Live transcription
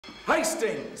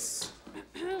Hastings!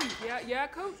 Yeah,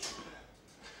 Coach?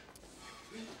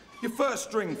 Your first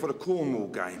string for the Cornwall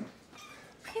game.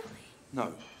 Really?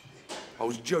 No. I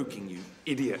was joking, you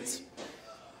idiot.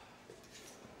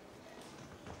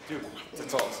 Dude, it's a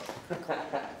toss.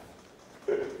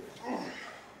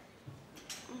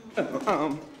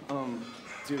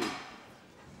 Dude.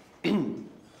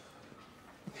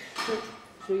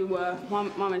 So you,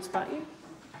 want me to spot you?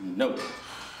 No.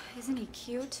 Isn't he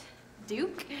cute?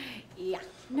 Duke? Yeah.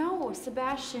 No,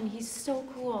 Sebastian, he's so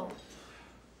cool.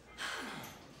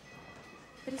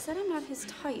 But he said I'm not his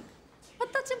type.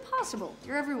 But that's impossible.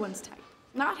 You're everyone's type.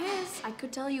 Not his. I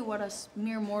could tell you what us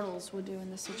mere mortals would do in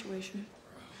this situation.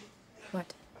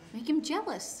 What? Make him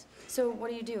jealous. So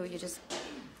what do? You just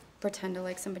pretend to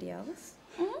like somebody else?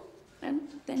 Mm-hmm. And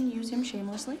then use him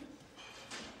shamelessly.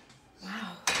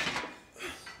 Wow.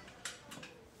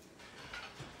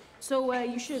 So,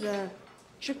 you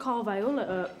should call Viola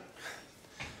up.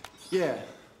 Yeah,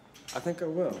 I think I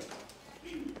will.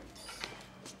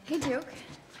 Hey, Duke.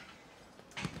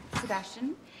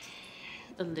 Sebastian.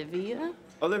 Olivia?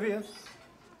 Olivia?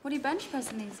 What are you bench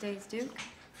pressing these days, Duke?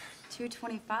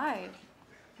 225.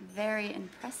 Very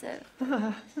impressive.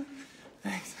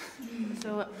 Thanks.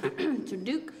 So, so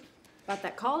Duke, about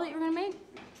that call that you're gonna make?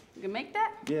 You can make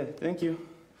that? Yeah, thank you.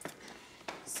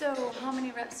 So, how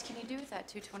many reps can you do with that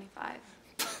 225?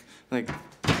 Like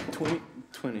 20.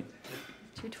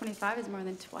 225 is more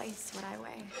than twice what I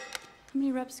weigh. How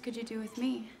many reps could you do with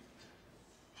me?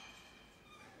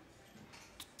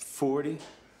 40.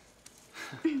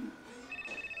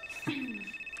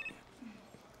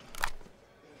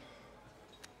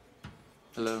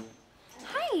 Hello.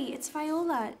 Hi, it's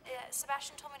Viola.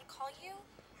 Sebastian told me to call you.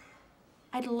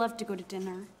 I'd love to go to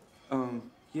dinner.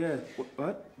 Yeah,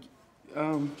 what?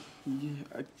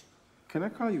 Yeah, can I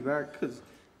call you back? Cause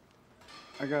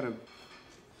I gotta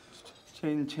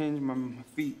change my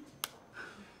feet.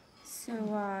 So,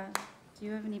 do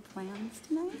you have any plans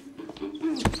tonight?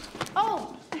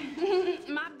 Oh,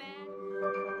 my